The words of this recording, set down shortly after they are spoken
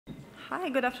Hi,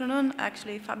 good afternoon.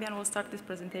 Actually, Fabian will start this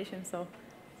presentation, so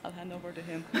I'll hand over to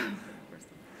him.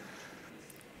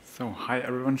 So, hi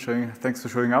everyone, thanks for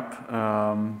showing up.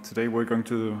 Today we're going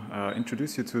to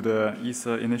introduce you to the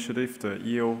ESA initiative, the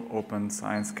EO Open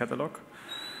Science Catalogue.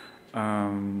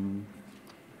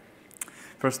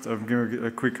 First, I'll give you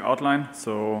a quick outline.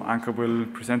 So, Anka will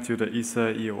present you the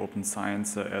ESA EO Open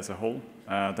Science as a whole.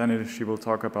 Then she will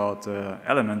talk about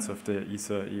elements of the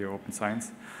ESA EO Open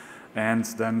Science. And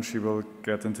then she will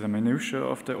get into the minutiae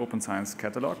of the Open Science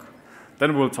Catalogue.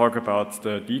 Then we'll talk about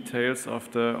the details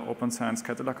of the Open Science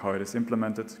Catalogue, how it is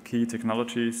implemented, key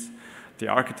technologies, the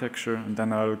architecture, and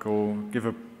then I'll give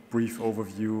a brief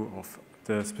overview of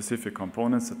the specific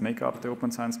components that make up the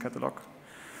Open Science Catalogue.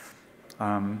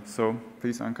 So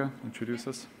please, Anka, introduce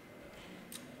us.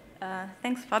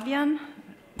 Thanks, Fabian.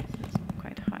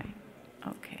 Quite high.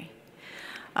 Okay.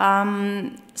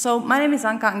 So my name is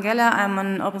Anka Angela. I'm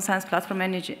an open science platform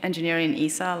engineer in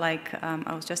ESA, like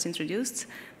I was just introduced.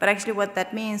 But actually what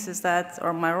that means is that,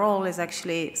 or my role is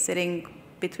actually sitting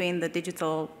between the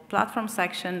digital platform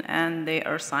section and the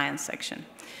Earth Science section.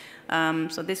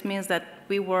 So this means that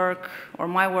we work, or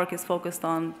my work is focused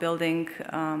on building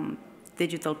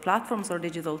digital platforms or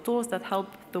digital tools that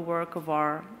help the work of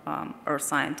our Earth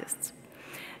scientists.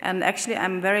 And actually,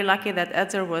 I'm very lucky that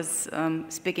Adhering was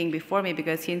speaking before me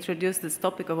because he introduced this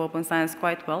topic of open science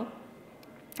quite well.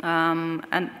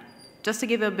 And just to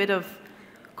give a bit of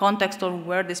context on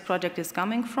where this project is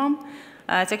coming from,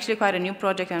 it's actually quite a new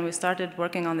project, and we started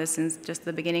working on this since just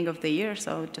the beginning of the year,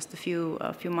 so just a few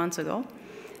months ago.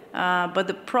 But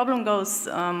the problem goes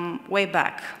way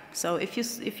back. So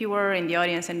if you were in the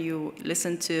audience and you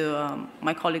listened to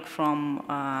my colleague from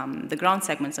the ground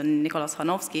segments, Nicolas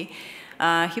Hanowski,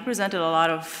 he presented a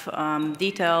lot of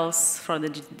details for the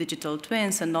digital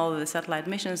twins and all the satellite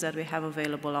missions that we have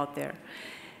available out there.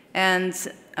 And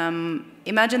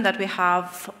imagine that we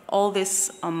have all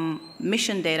this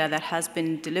mission data that has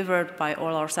been delivered by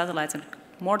all our satellites, and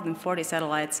more than 40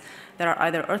 satellites that are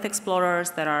either Earth explorers,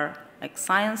 that are like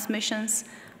science missions,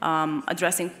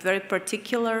 addressing very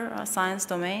particular science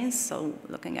domains, so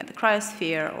looking at the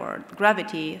cryosphere or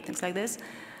gravity, things like this,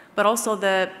 but also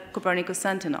the Copernicus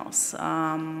Sentinels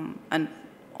and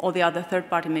all the other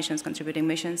third-party missions, contributing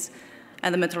missions,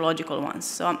 and the meteorological ones.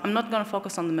 So I'm not going to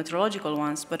focus on the meteorological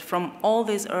ones, but from all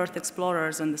these Earth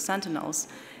explorers and the Sentinels,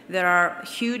 there are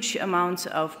huge amounts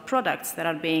of products that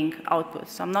are being output.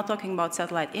 So I'm not talking about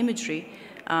satellite imagery,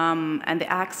 and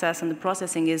the access and the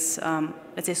processing is,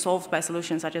 let's say, solved by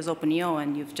solutions such as OpenEO,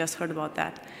 and you've just heard about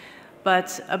that.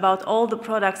 But about all the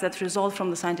products that result from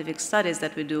the scientific studies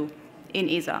that we do in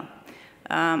ESA,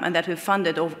 and that we've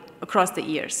funded across the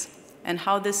years. And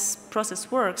how this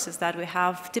process works is that we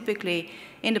have typically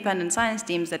independent science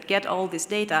teams that get all this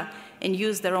data and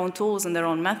use their own tools and their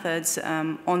own methods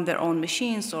on their own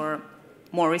machines, or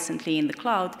more recently in the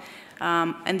cloud,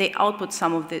 and they output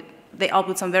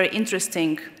some very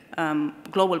interesting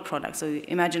global products. So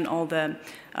imagine all the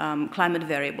climate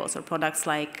variables, or products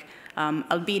like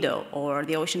albedo, or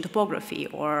the ocean topography,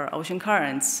 or ocean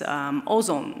currents,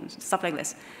 ozone, stuff like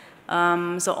this.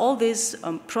 So all these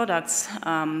products,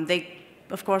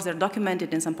 of course, they're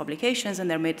documented in some publications,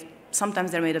 and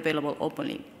sometimes they're made available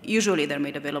openly. Usually they're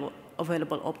made available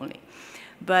openly.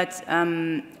 But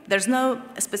there's no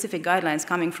specific guidelines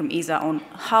coming from ESA on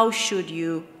how should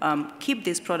you keep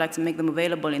these products and make them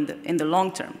available in the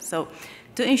long term. So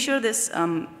to ensure this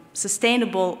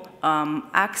sustainable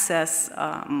access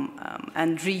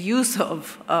and reuse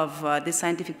of these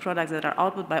scientific products that are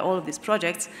output by all of these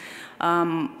projects,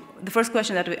 the first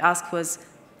question that we asked was,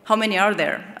 how many are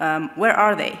there? Where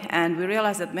are they? And we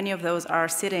realized that many of those are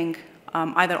sitting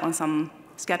either on some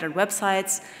scattered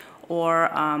websites, or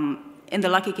in the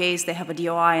lucky case, they have a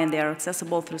DOI and they are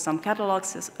accessible through some catalog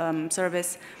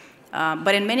service.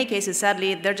 But in many cases,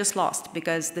 sadly, they're just lost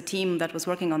because the team that was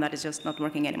working on that is just not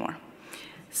working anymore.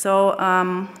 So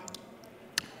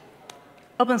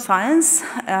open science,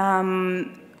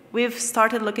 we've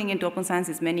started looking into open science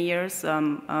these many years,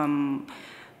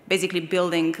 basically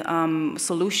building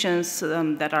solutions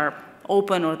that are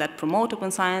open or that promote open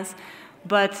science.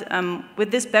 But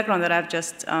with this background that I've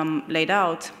just laid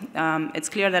out, it's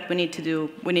clear that we need to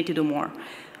do more.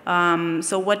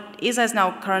 So what ESA is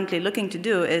now currently looking to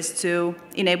do is to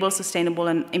enable sustainable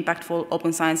and impactful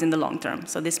open science in the long term.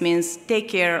 So this means take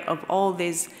care of all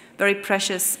these very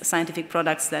precious scientific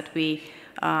products that we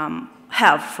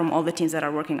have from all the teams that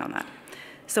are working on that.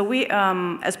 So we,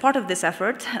 as part of this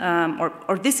effort,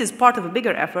 or this is part of a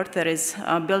bigger effort that is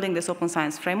building this open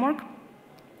science framework,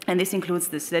 and this includes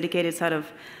this dedicated set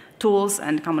of tools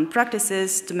and common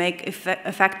practices to make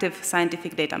effective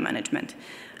scientific data management.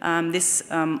 This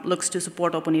looks to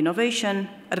support open innovation,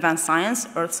 advanced science,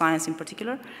 earth science in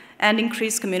particular, and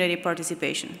increase community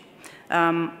participation.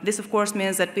 This, of course,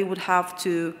 means that we would have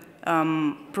to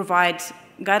provide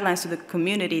guidelines to the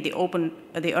community, the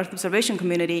Earth observation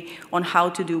community, on how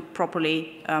to do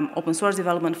properly open source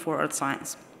development for Earth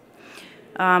science.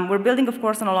 We're building, of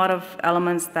course, on a lot of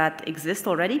elements that exist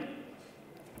already.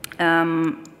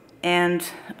 And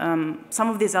some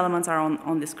of these elements are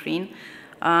on the screen.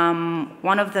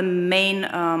 One of the main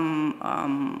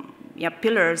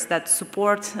pillars that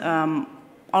support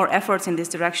our efforts in this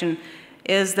direction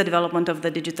is the development of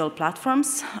the digital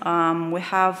platforms. We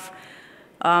have,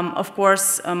 of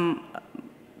course, we're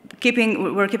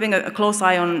keeping a close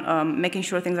eye on making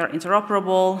sure things are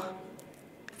interoperable.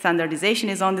 Standardization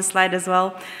is on this slide as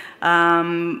well.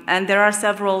 And there are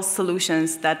several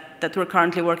solutions that we're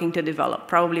currently working to develop.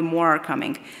 Probably more are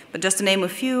coming. But just to name a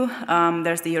few,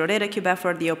 there's the Eurodata Cube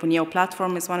effort, the Open EO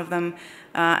platform is one of them,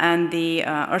 and the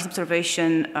Earth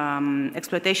Observation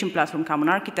Exploitation Platform Common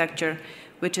Architecture,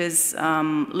 which is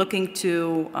looking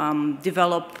to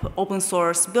develop open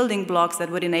source building blocks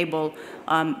that would enable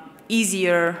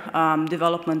easier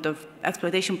development of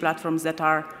exploitation platforms that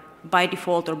are by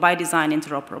default or by design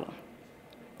interoperable.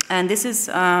 And this is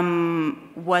so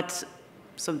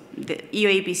the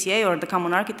EO-EPCA, or the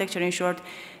Common Architecture in short,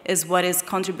 is what is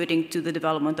contributing to the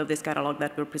development of this catalog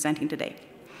that we're presenting today.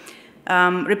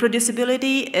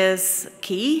 Reproducibility is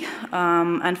key,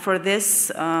 and for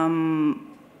this,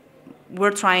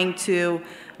 we're trying to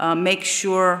make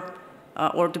sure,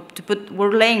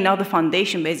 we're laying now the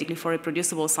foundation basically for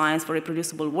reproducible science, for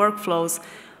reproducible workflows,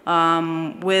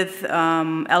 with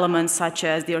elements such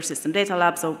as the Earth System Data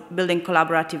Lab, so building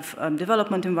collaborative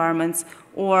development environments,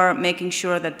 or making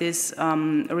sure that these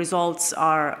results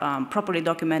are properly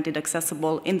documented,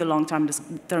 accessible, in the long-term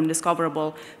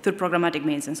discoverable through programmatic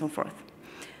means and so forth.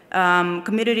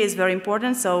 Community is very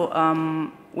important, so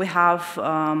we have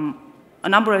a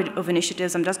number of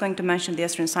initiatives. I'm just going to mention the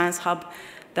Adhering Science Hub.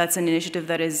 That's an initiative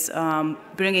that is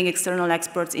bringing external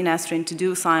experts in Adhering to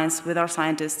do science with our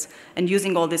scientists and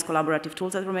using all these collaborative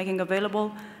tools that we're making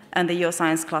available, and the EO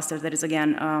Science Cluster that is,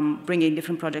 again, bringing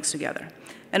different projects together.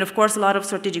 And of course, a lot of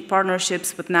strategic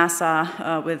partnerships with NASA,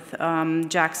 with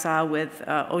JAXA, with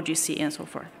OGC, and so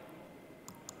forth.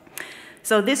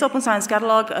 So this Open Science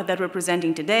Catalog that we're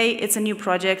presenting today, it's a new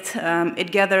project.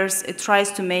 It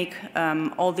tries to make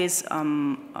all these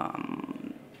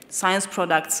science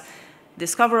products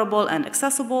discoverable and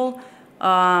accessible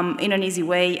in an easy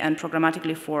way and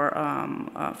programmatically for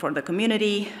the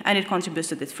community, and it contributes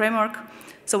to this framework.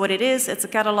 So what it is, it's a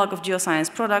catalog of geoscience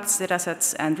products,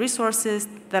 datasets, and resources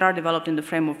that are developed in the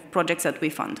frame of projects that we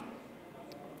fund.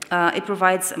 It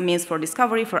provides means for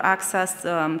discovery, for access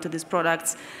to these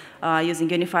products, using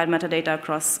unified metadata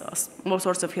across all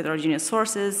sorts of heterogeneous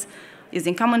sources,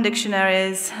 using common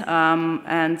dictionaries,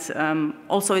 and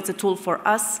also it's a tool for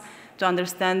us to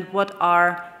understand what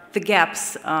are the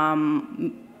gaps.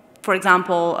 For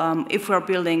example, if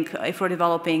we're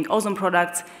developing ozone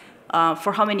products,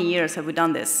 for how many years have we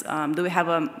done this? Do we have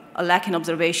a lack in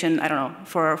observation, I don't know,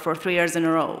 for 3 years in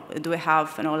a row? Do we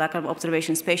have a lack of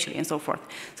observation spatially, and so forth?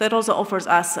 So it also offers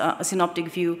us a synoptic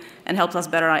view and helps us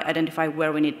better identify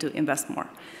where we need to invest more.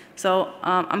 So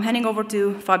I'm handing over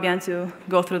to Fabian to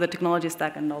go through the technology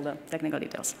stack and all the technical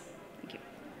details. Thank you.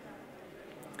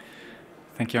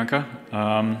 Thank you, Anka.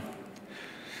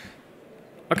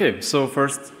 Okay, so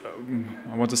first,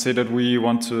 I want to say that we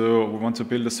want to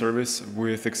build a service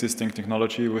with existing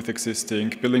technology, with existing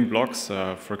building blocks.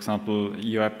 For example,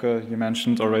 EO EPCA, you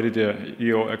mentioned already, the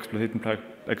EO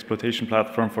exploitation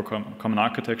platform for common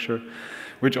architecture,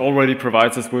 which already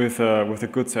provides us with a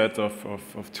good set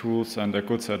of tools and a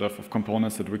good set of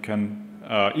components that we can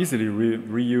easily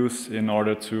reuse in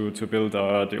order to build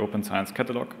the Open Science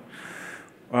Catalogue.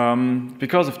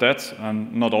 Because of that,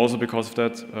 and not also because of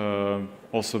that,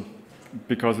 also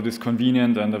because it is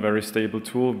convenient and a very stable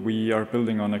tool, we are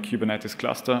building on a Kubernetes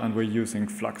cluster, and we're using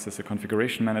Flux as a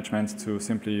configuration management to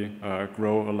simply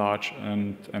grow a large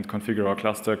and configure our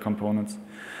cluster components.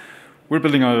 We're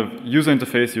building a user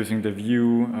interface using the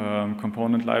Vue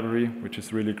component library, which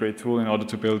is a really great tool in order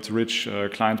to build rich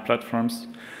client platforms.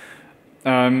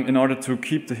 In order to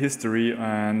keep the history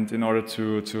and in order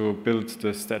to build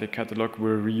the static catalog,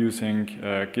 we're reusing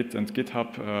Git and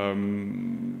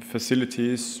GitHub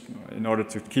facilities in order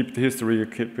to keep the history. We're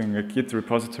keeping a Git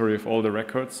repository of all the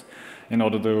records in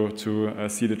order to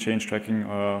see the change tracking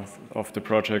of the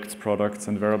projects, products,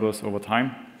 and variables over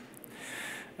time,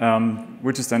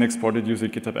 which is then exported using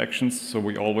GitHub Actions. So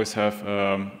we always have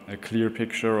a clear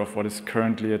picture of what is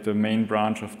currently at the main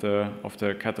branch of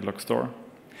the catalog store.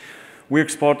 We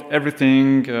export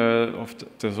everything,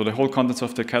 so the whole contents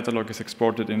of the catalog is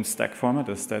exported in stack format,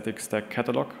 a static stack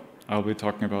catalog. I'll be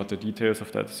talking about the details of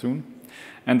that soon.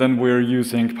 And then we're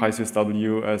using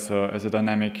PySysW as a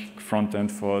dynamic front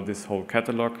end for this whole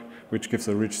catalog, which gives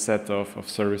a rich set of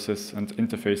services and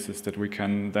interfaces that we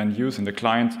can then use in the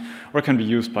client, or can be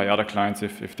used by other clients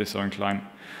if they so incline.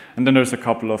 And then there's a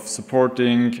couple of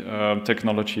supporting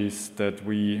technologies that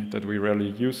we rarely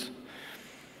use.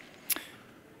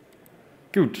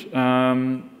 Good.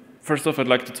 First off, I'd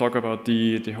like to talk about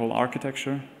the whole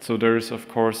architecture. So there is, of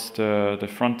course, the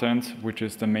front end, which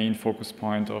is the main focus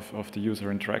point of the user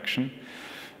interaction.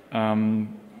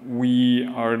 We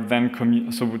are then,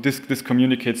 so this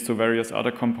communicates to various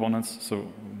other components.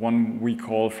 So one we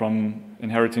call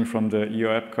inheriting from the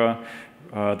EO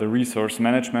EPCA, the resource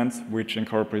management, which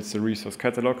incorporates the resource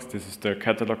catalogs. This is the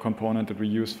catalog component that we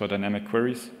use for dynamic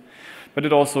queries. But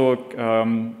it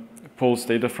also pulls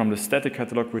data from the static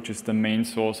catalog, which is the main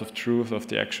source of truth of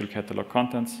the actual catalog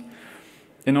contents.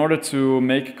 In order to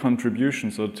make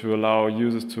contributions, or to allow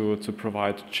users to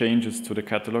provide changes to the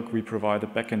catalog, we provide a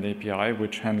backend API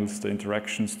which handles the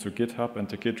interactions to GitHub and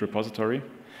the Git repository.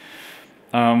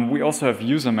 We also have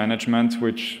user management,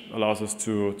 which allows us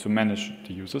to manage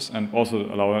the users and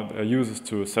also allow users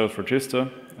to self-register.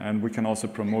 And we can also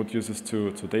promote users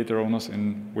to data owners,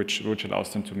 which allows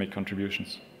them to make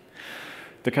contributions.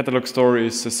 The catalog store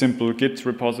is a simple Git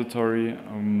repository.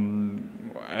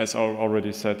 As I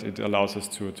already said, it allows us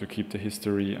to keep the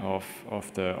history of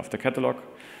the catalog,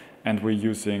 and we're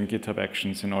using GitHub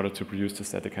Actions in order to produce the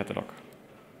static catalog.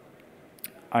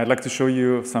 I'd like to show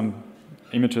you some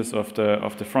images of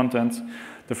the front end.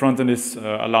 The front end is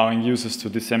allowing users to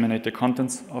disseminate the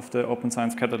contents of the Open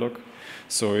Science Catalog.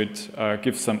 So it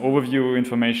gives some overview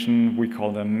information. We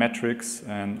call them metrics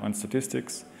and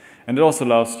statistics. And it also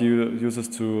allows users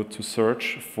to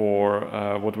search for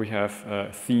what we have,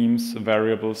 themes,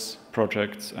 variables,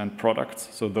 projects, and products.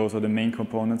 So those are the main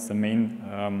components, the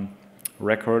main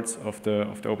records of the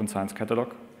Open Science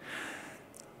Catalog.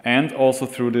 And also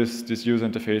through this user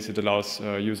interface, it allows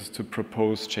users to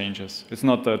propose changes. It's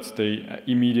not that they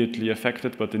immediately affect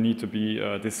it, but they need to be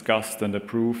discussed and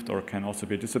approved, or can also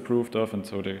be disapproved of, and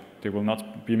so they will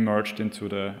not be merged into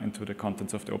the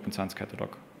contents of the Open Science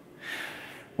Catalog.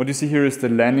 What you see here is the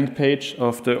landing page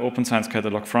of the Open Science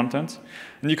Catalog frontend.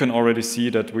 And you can already see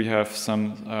that we have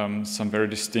some very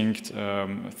distinct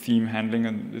theme handling.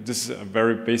 And this is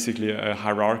basically a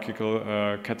hierarchical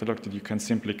catalog that you can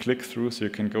simply click through. So you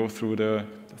can go through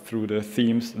the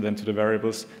themes, then to the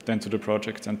variables, then to the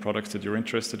projects and products that you're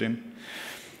interested in.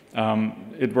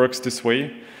 It works this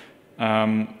way.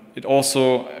 It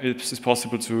also is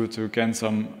possible to gain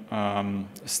some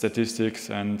statistics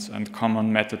and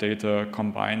common metadata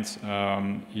combined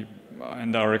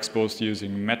and are exposed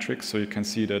using metrics. So you can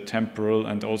see the temporal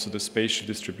and also the spatial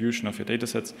distribution of your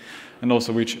datasets, and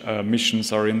also which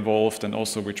missions are involved, and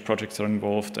also which projects are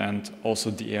involved, and also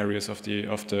the areas of the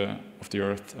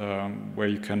Earth where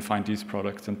you can find these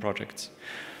products and projects.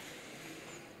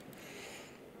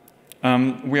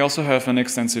 We also have an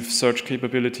extensive search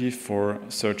capability for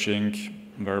searching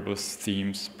variables,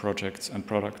 themes, projects, and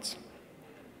products.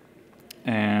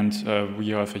 And we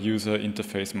have a user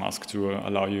interface mask to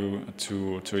allow you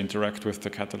to interact with the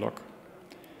catalog.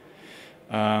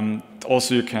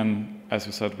 Also, you can, as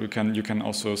we said, you can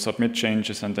also submit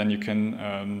changes, and then you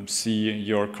can see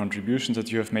your contributions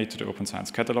that you have made to the Open Science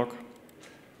Catalog.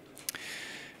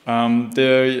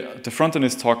 The front end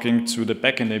is talking to the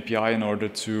backend API in order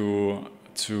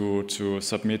to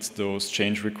submit those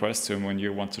change requests. And when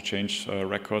you want to change a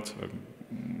record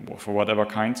for whatever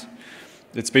kind,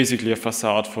 it's basically a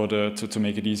facade to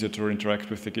make it easier to interact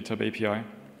with the GitHub API.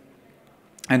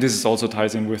 And this also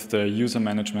ties in with the user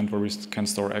management, where we can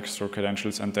store extra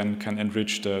credentials and then can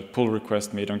enrich the pull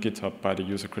request made on GitHub by the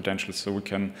user credentials. So we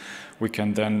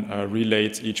can then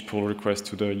relate each pull request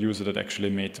to the user that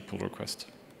actually made the pull request.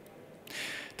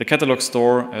 The catalog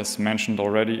store, as mentioned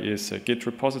already, is a Git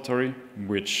repository,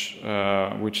 which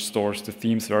stores the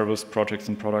themes, variables, projects,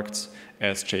 and products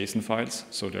as JSON files.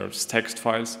 So there's text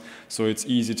files. So it's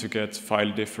easy to get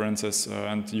file differences,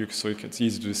 so it's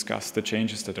easy to discuss the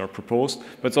changes that are proposed.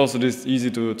 But it's also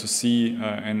easy to see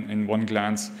in one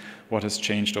glance what has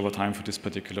changed over time for this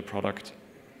particular product.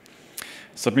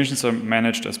 Submissions are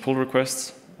managed as pull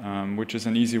requests, which is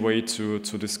an easy way to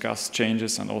discuss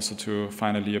changes and also to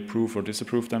finally approve or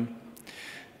disapprove them.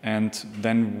 And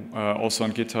then also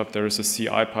on GitHub, there is a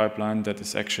CI pipeline that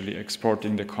is actually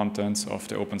exporting the contents of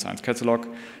the Open Science Catalog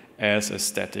as a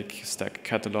static stack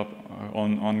catalog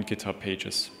on GitHub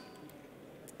pages.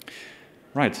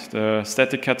 Right, the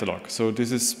static catalog. So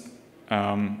this is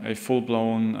a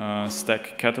full-blown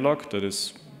stack catalog that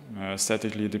is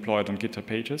statically deployed on GitHub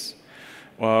pages.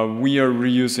 We are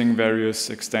reusing various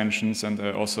extensions and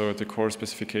also the core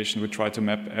specification. We try to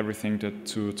map everything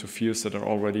to fields that are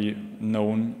already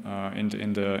known in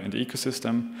the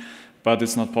ecosystem, but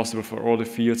it's not possible for all the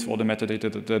fields, for all the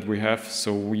metadata that we have.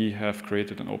 So we have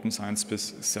created an Open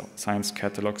Science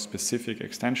Catalog specific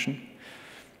extension.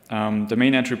 The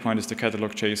main entry point is the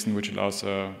catalog JSON, which allows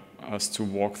us to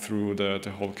walk through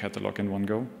the whole catalog in one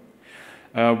go.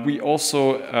 We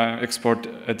also export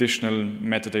additional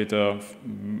metadata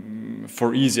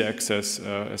for easy access,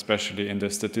 especially in the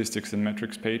statistics and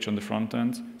metrics page on the front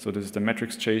end. So this is the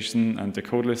metrics JSON and the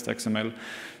codelist XML.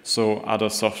 So other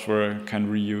software can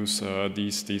reuse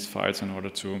these files in order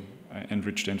to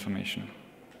enrich the information.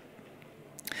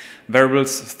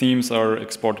 Variables themes are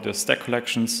exported as stack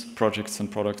collections. Projects and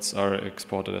products are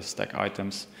exported as stack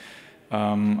items.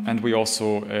 And we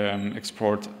also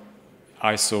export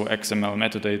ISO XML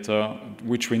metadata,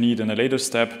 which we need in a later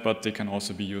step, but they can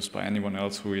also be used by anyone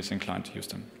else who is inclined to use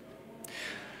them.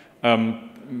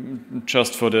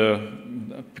 Just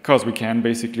because we can,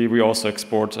 basically, we also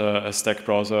export a stack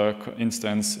browser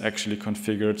instance actually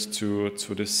configured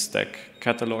to this stack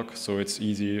catalog, so it's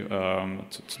easy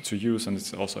to use, and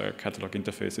it's also a catalog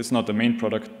interface. It's not the main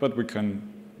product, but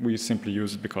we simply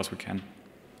use it because we can.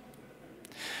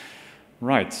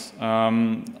 Right,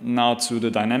 now to the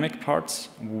dynamic parts.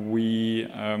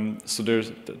 So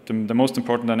there's the most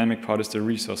important dynamic part is the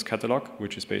resource catalog,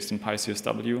 which is based in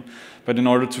PyCSW. But in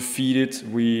order to feed it,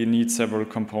 we need several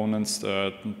components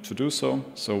to do so.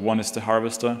 So one is the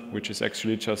harvester, which is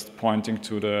actually just pointing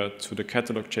to the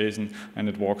catalog JSON, and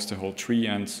it walks the whole tree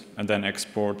and then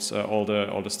exports all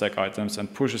the stack items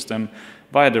and pushes them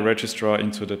via the registrar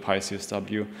into the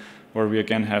PyCSW, where we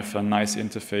again have a nice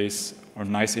interface, or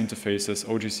nice interfaces,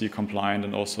 OGC compliant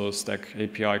and also Stack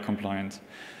API compliant,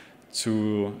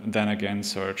 to then again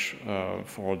search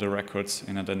for all the records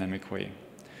in a dynamic way.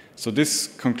 So this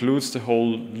concludes the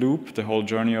whole loop, the whole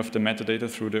journey of the metadata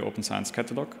through the Open Science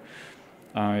Catalog.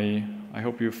 I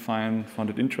hope you found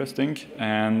it interesting,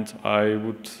 and I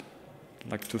would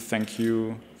like to thank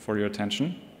you for your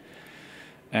attention.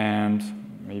 And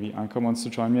maybe Anka wants to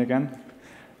join me again.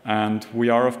 And we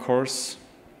are, of course,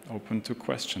 open to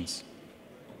questions.